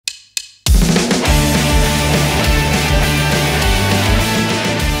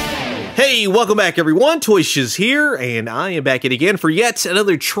Howdy, welcome back everyone, Toyshiz here, and I am back yet again for yet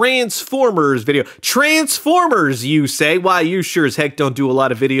another Transformers video. Transformers, you say? Why, you sure as heck don't do a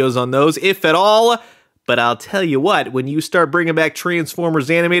lot of videos on those, if at all. But I'll tell you what, when you start bringing back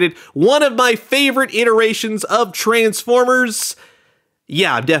Transformers Animated, one of my favorite iterations of Transformers,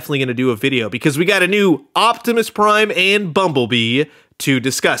 yeah, I'm definitely going to do a video, because we got a new Optimus Prime and Bumblebee to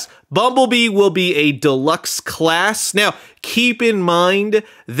discuss. Bumblebee will be a deluxe class. Now, keep in mind,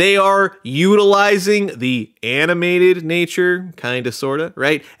 they are utilizing the animated nature, kinda, sorta,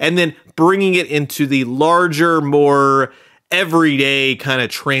 right? And then bringing it into the larger, more everyday kind of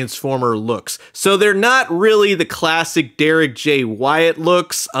Transformer looks. So they're not really the classic Derek J. Wyatt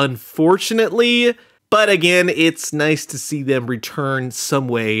looks, unfortunately. But again, it's nice to see them return some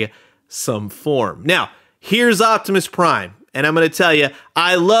way, some form. Now, here's Optimus Prime. And I'm going to tell you,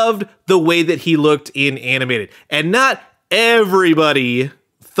 I loved the way that he looked in animated. And not everybody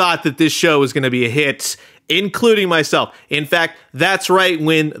thought that this show was going to be a hit, including myself. In fact, that's right,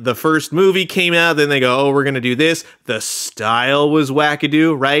 when the first movie came out, then they go, oh, we're going to do this. The style was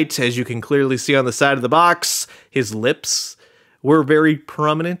wackadoo, right? As you can clearly see on the side of the box, his lips were very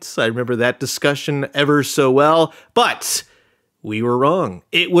prominent. I remember that discussion ever so well. But we were wrong.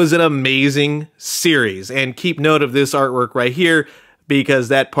 It was an amazing series. And keep note of this artwork right here, because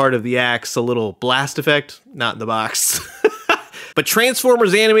that part of the axe, a little blast effect, not in the box. But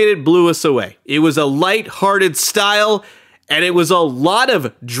Transformers Animated blew us away. It was a light-hearted style, and it was a lot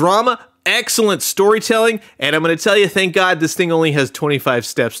of drama, excellent storytelling, and I'm going to tell you, thank God this thing only has 25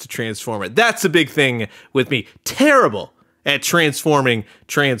 steps to transform it. That's a big thing with me. Terrible at transforming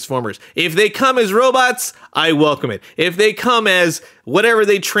Transformers. If they come as robots, I welcome it. If they come as whatever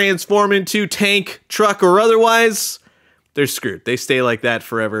they transform into, tank, truck, or otherwise, they're screwed. They stay like that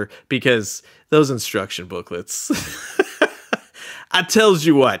forever, because those instruction booklets. I tells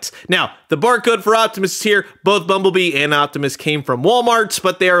you what. Now, the barcode for Optimus is here. Both Bumblebee and Optimus came from Walmart,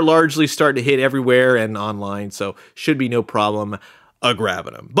 but they are largely starting to hit everywhere and online, so should be no problem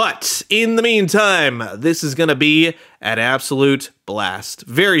grabbing them. But in the meantime, this is going to be an absolute blast.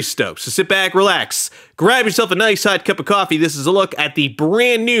 Very stoked. So sit back, relax, grab yourself a nice hot cup of coffee. This is a look at the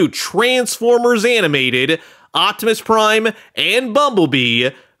brand new Transformers Animated Optimus Prime and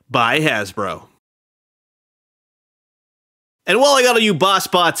Bumblebee by Hasbro. And while I got all you boss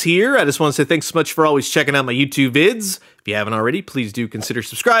bots here, I just want to say thanks so much for always checking out my YouTube vids. If you haven't already, please do consider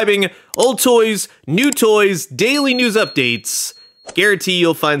subscribing. Old toys, new toys, daily news updates. Guarantee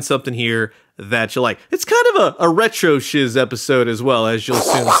you'll find something here that you like. It's kind of a retro shiz episode as well, as you'll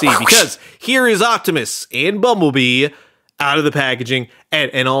soon see, because here is Optimus and Bumblebee out of the packaging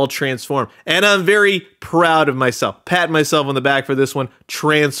and all transformed. And I'm very proud of myself. Patting myself on the back for this one.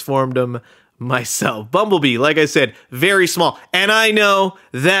 Transformed them myself. Bumblebee, like I said, very small. And I know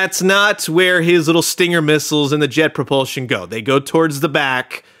that's not where his little Stinger missiles and the jet propulsion go. They go towards the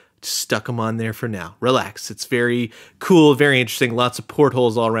back. Just stuck them on there for now. Relax. It's very cool, very interesting. Lots of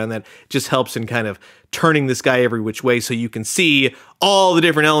portholes all around that. Just helps in kind of turning this guy every which way so you can see all the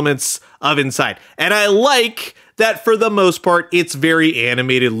different elements of inside. And I like that for the most part, it's very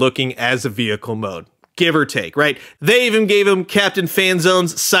animated looking as a vehicle mode. Give or take, right? They even gave him Captain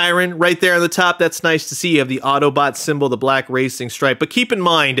Fanzone's siren right there on the top. That's nice to see. You have the Autobot symbol, the black racing stripe. But keep in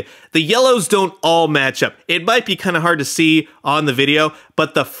mind, the yellows don't all match up. It might be kind of hard to see on the video,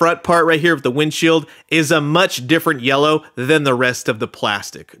 but the front part right here with the windshield is a much different yellow than the rest of the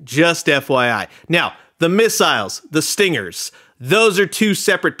plastic. Just FYI. Now, the missiles, the Stingers, those are two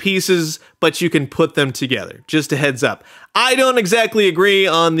separate pieces, but you can put them together. Just a heads up. I don't exactly agree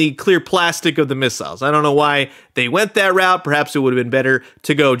on the clear plastic of the missiles. I don't know why they went that route. Perhaps it would have been better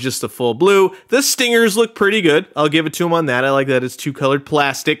to go just the full blue. The Stingers look pretty good. I'll give it to them on that. I like that it's two-colored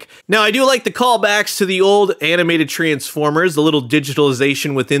plastic. Now, I do like the callbacks to the old animated Transformers, the little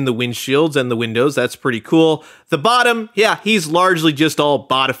digitalization within the windshields and the windows. That's pretty cool. The bottom, yeah, he's largely just all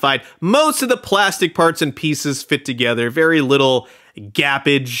bodified. Most of the plastic parts and pieces fit together. Very little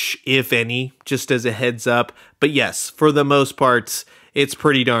gappage, if any, just as a heads up. But yes, for the most part, it's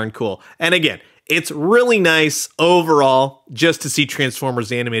pretty darn cool. And again, it's really nice overall just to see Transformers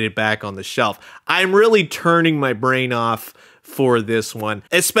Animated back on the shelf. I'm really turning my brain off for this one,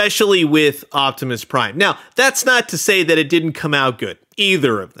 especially with Optimus Prime. Now, that's not to say that it didn't come out good,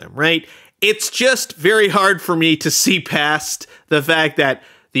 either of them, right? It's just very hard for me to see past the fact that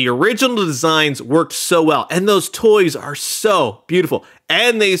the original designs worked so well, and those toys are so beautiful,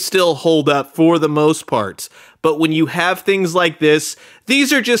 and they still hold up for the most part. But when you have things like this,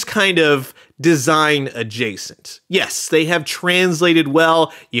 these are just kind of design adjacent. Yes, they have translated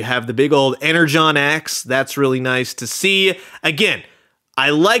well. You have the big old Energon axe. That's really nice to see. Again, I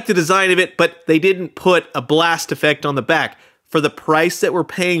like the design of it, but they didn't put a blast effect on the back. For the price that we're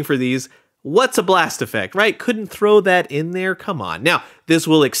paying for these, what's a blast effect, right? Couldn't throw that in there? Come on. Now, this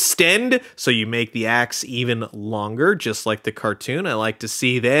will extend, so you make the axe even longer, just like the cartoon. I like to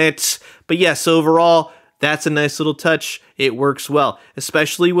see that. But yes, overall, that's a nice little touch. It works well,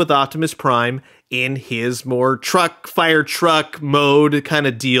 especially with Optimus Prime in his more fire truck mode kind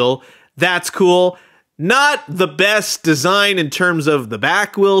of deal. That's cool. Not the best design in terms of the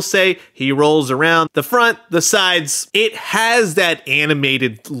back, we'll say. He rolls around. The front, the sides, it has that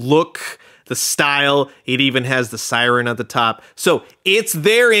animated look, the style. It even has the siren at the top. So it's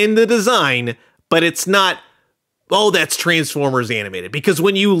there in the design, but it's not, oh, that's Transformers animated. Because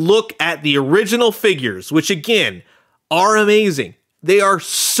when you look at the original figures, which again, are amazing, they are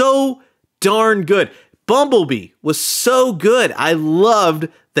so darn good. Bumblebee was so good. I loved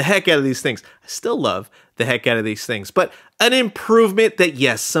the heck out of these things. I still love the heck out of these things. But an improvement that,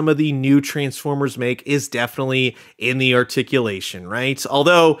 yes, some of the new Transformers make is definitely in the articulation, right?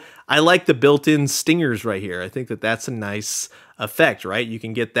 Although I like the built-in stingers right here. I think that that's a nice effect, right? You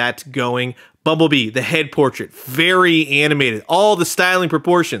can get that going. Bumblebee, the head portrait, very animated. All the styling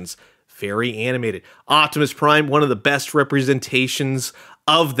proportions, very animated. Optimus Prime, one of the best representations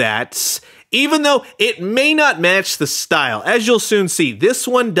of that, even though it may not match the style. As you'll soon see, this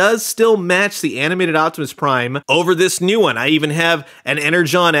one does still match the animated Optimus Prime over this new one. I even have an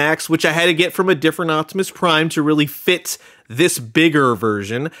Energon axe, which I had to get from a different Optimus Prime to really fit this bigger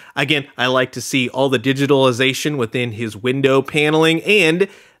version. Again, I like to see all the digitalization within his window paneling, and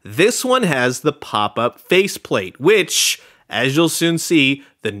this one has the pop-up faceplate, which, as you'll soon see,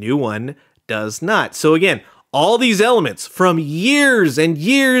 the new one does not. So again, all these elements from years and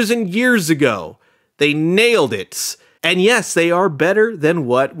years and years ago, they nailed it. And yes, they are better than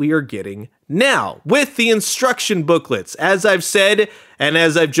what we are getting now with the instruction booklets. As I've said, and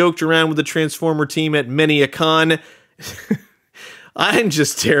as I've joked around with the Transformer team at many a con, I'm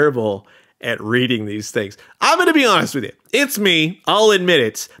just terrible at reading these things. I'm going to be honest with you. It's me. I'll admit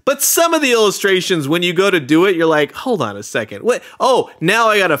it. But some of the illustrations, when you go to do it, you're like, hold on a second. Wait, oh, now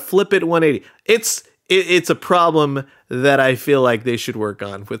I got to flip it 180. It's a problem that I feel like they should work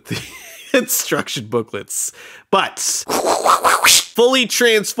on with the instruction booklets. But fully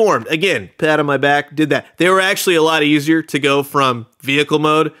transformed. Again, pat on my back, did that. They were actually a lot easier to go from vehicle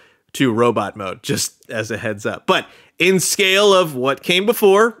mode to robot mode, just as a heads up. But in scale of what came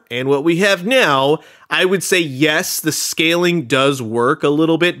before and what we have now, I would say yes, the scaling does work a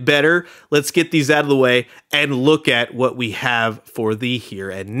little bit better. Let's get these out of the way and look at what we have for the here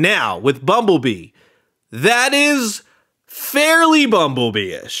and now with Bumblebee. That is fairly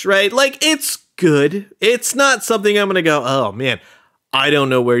Bumblebee-ish, right? Like, it's good. It's not something I'm going to go, oh man, I don't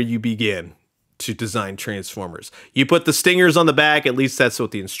know where you begin to design Transformers. You put the stingers on the back, at least that's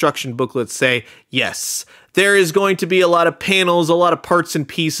what the instruction booklets say. Yes, there is going to be a lot of panels, a lot of parts and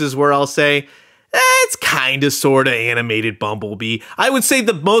pieces where I'll say, it's kind of sort of animated Bumblebee. I would say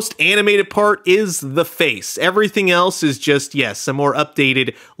the most animated part is the face. Everything else is just, yes, a more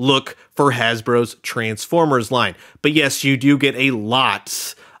updated look for Hasbro's Transformers line. But yes, you do get a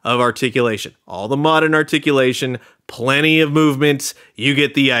lot of articulation. All the modern articulation, plenty of movement. You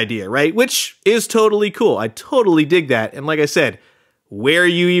get the idea, right? Which is totally cool. I totally dig that. And like I said, where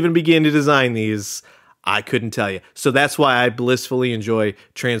you even begin to design these, I couldn't tell you. So that's why I blissfully enjoy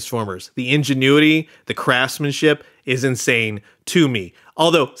Transformers. The ingenuity, the craftsmanship is insane to me.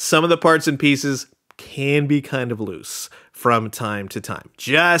 Although some of the parts and pieces can be kind of loose from time to time.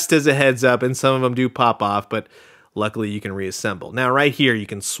 Just as a heads up, and some of them do pop off, but luckily you can reassemble. Now right here, you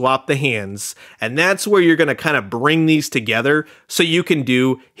can swap the hands, and that's where you're gonna kind of bring these together so you can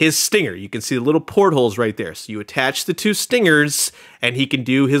do his stinger. You can see the little portholes right there. So you attach the two stingers, and he can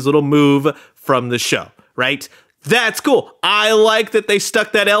do his little move from the show, right? That's cool. I like that they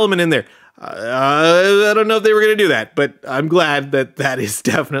stuck that element in there. I don't know if they were going to do that, but I'm glad that that is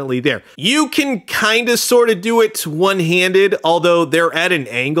definitely there. You can kind of sort of do it one-handed, although they're at an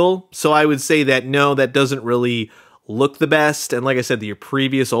angle. So I would say that no, that doesn't really look the best. And like I said, the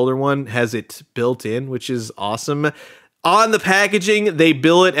previous older one has it built in, which is awesome. On the packaging, they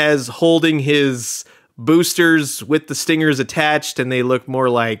bill it as holding his boosters with the stingers attached, and they look more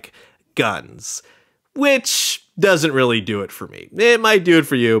like guns, which doesn't really do it for me. It might do it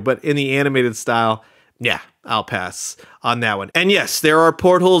for you, but in the animated style, yeah, I'll pass on that one. And yes, there are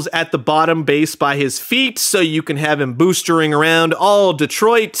portholes at the bottom base by his feet, so you can have him boostering around all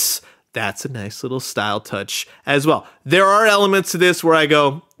Detroit. That's a nice little style touch as well. There are elements to this where I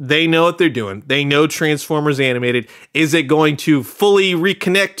go, they know what they're doing. They know Transformers animated. Is it going to fully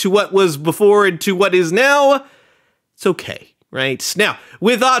reconnect to what was before and to what is now? It's okay. right? Now,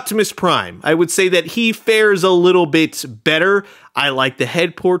 with Optimus Prime, I would say that he fares a little bit better. I like the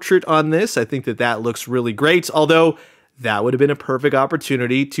head portrait on this. I think that that looks really great, although that would have been a perfect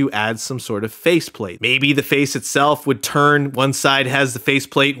opportunity to add some sort of faceplate. Maybe the face itself would turn, one side has the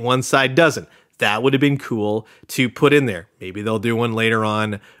faceplate, one side doesn't. That would have been cool to put in there. Maybe they'll do one later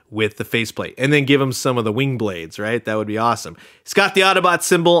on with the faceplate and then give him some of the wing blades, right? That would be awesome. He's got the Autobot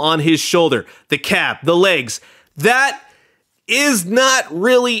symbol on his shoulder, the cap, the legs. That is not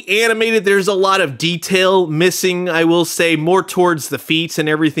really animated. There's a lot of detail missing, I will say, more towards the feet and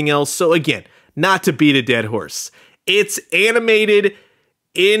everything else. So again, not to beat a dead horse. It's animated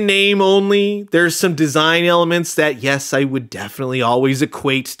in name only. There's some design elements that, yes, I would definitely always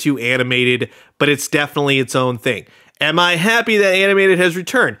equate to animated, but it's definitely its own thing. Am I happy that animated has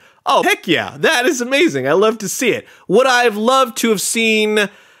returned? Oh, heck yeah, that is amazing. I love to see it. Would I have loved to have seen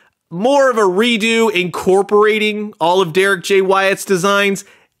more of a redo incorporating all of Derek J. Wyatt's designs?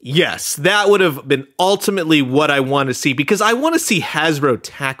 Yes, that would have been ultimately what I want to see, because I want to see Hasbro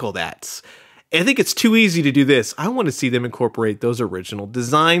tackle that. I think it's too easy to do this. I want to see them incorporate those original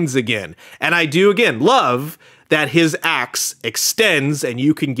designs again. And I do, again, love that his axe extends and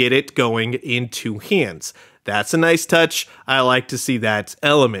you can get it going in two hands. That's a nice touch. I like to see that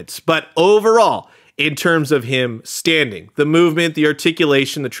element. But overall, in terms of him standing, the movement, the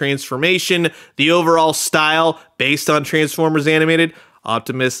articulation, the transformation, the overall style based on Transformers Animated,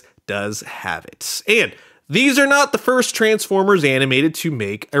 Optimus does have it. And these are not the first Transformers Animated to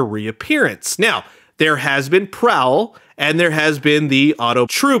make a reappearance. Now, there has been Prowl, and there has been the Auto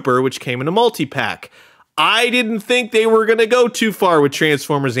Trooper, which came in a multi-pack. I didn't think they were going to go too far with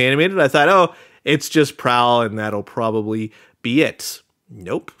Transformers Animated. I thought, oh, it's just Prowl, and that'll probably be it.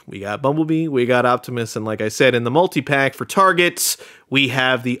 Nope, we got Bumblebee, we got Optimus, and like I said, in the multi-pack for Target, we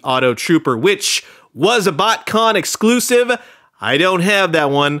have the Auto Trooper, which was a BotCon exclusive. I don't have that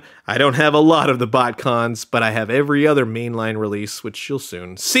one. I don't have a lot of the BotCons, but I have every other mainline release, which you'll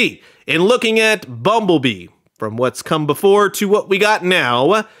soon see. In looking at Bumblebee, from what's come before to what we got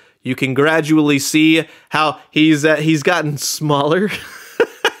now, you can gradually see how he's gotten smaller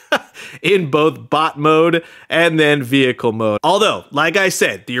in both bot mode and then vehicle mode. Although, like I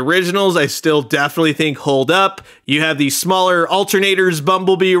said, the originals I still definitely think hold up. You have the smaller alternators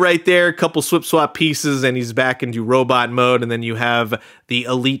Bumblebee right there, a couple swip swap pieces, and he's back into robot mode. And then you have the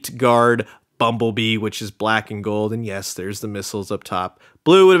Elite Guard Bumblebee, which is black and gold. And yes, there's the missiles up top.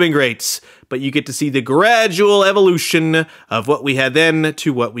 Blue would have been great, but you get to see the gradual evolution of what we had then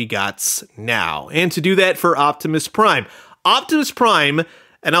to what we got now. And to do that for Optimus Prime. Optimus Prime,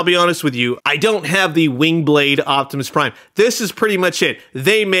 and I'll be honest with you, I don't have the Wingblade Optimus Prime. This is pretty much it.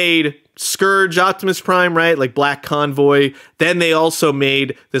 They made Scourge Optimus Prime, right? Like Black Convoy. Then they also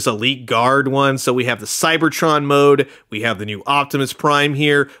made this Elite Guard one. So we have the Cybertron mode. We have the new Optimus Prime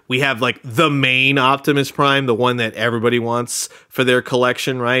here. We have like the main Optimus Prime, the one that everybody wants for their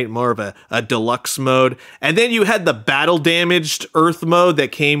collection, right? More of a deluxe mode. And then you had the battle damaged Earth mode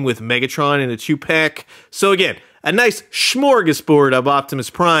that came with Megatron in a 2-pack. So again, a nice smorgasbord of Optimus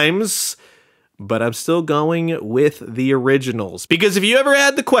Primes, but I'm still going with the originals. Because if you ever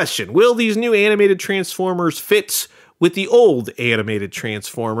had the question, will these new animated Transformers fit with the old animated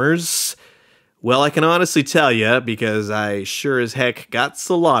Transformers? Well, I can honestly tell you, because I sure as heck got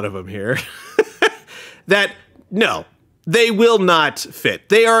a lot of them here, that no, they will not fit.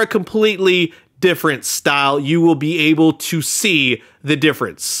 They are a completely different style. You will be able to see the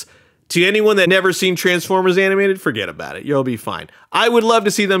difference. To anyone that never seen Transformers Animated, forget about it. You'll be fine. I would love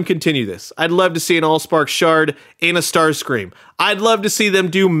to see them continue this. I'd love to see an Allspark Shard and a Starscream. I'd love to see them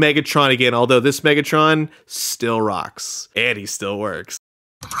do Megatron again, although this Megatron still rocks. And he still works.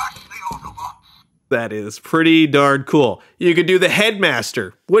 That is pretty darn cool. You could do the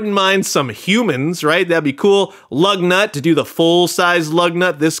Headmaster. Wouldn't mind some humans, right? That'd be cool. Lugnut, to do the full-size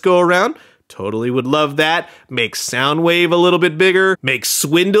Lugnut this go around. Totally would love that. Make Soundwave a little bit bigger. Make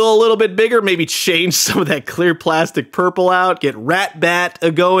Swindle a little bit bigger. Maybe change some of that clear plastic purple out. Get Rat-Bat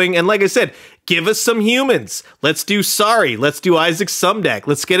a-going. And like I said, give us some humans. Let's do Sorry. Let's do Isaac Sumdac.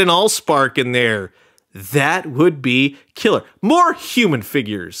 Let's get an Allspark in there. That would be killer. More human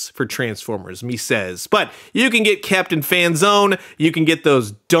figures for Transformers, me says. But you can get Captain Fanzone. You can get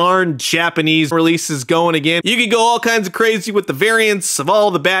those darn Japanese releases going again. You can go all kinds of crazy with the variants of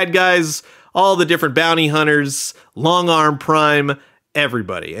all the bad guys, all the different bounty hunters, Long Arm Prime,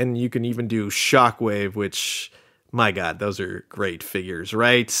 everybody. And you can even do Shockwave, which, my God, those are great figures,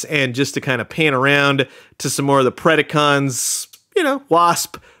 right? And just to kind of pan around to some more of the Predacons, you know,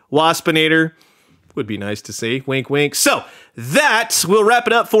 Waspinator. Would be nice to see. Wink, wink. So that will wrap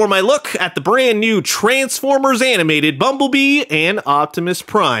it up for my look at the brand new Transformers animated Bumblebee and Optimus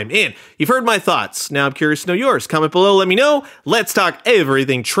Prime. And you've heard my thoughts. Now I'm curious to know yours. Comment below, let me know. Let's talk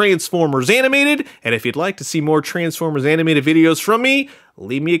everything Transformers animated. And if you'd like to see more Transformers animated videos from me,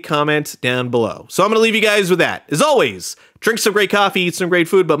 leave me a comment down below. So I'm going to leave you guys with that. As always, drink some great coffee, eat some great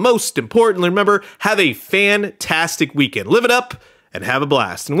food, but most importantly, remember, have a fantastic weekend. Live it up and have a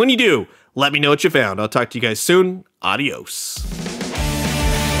blast. And when you do, let me know what you found. I'll talk to you guys soon. Adios.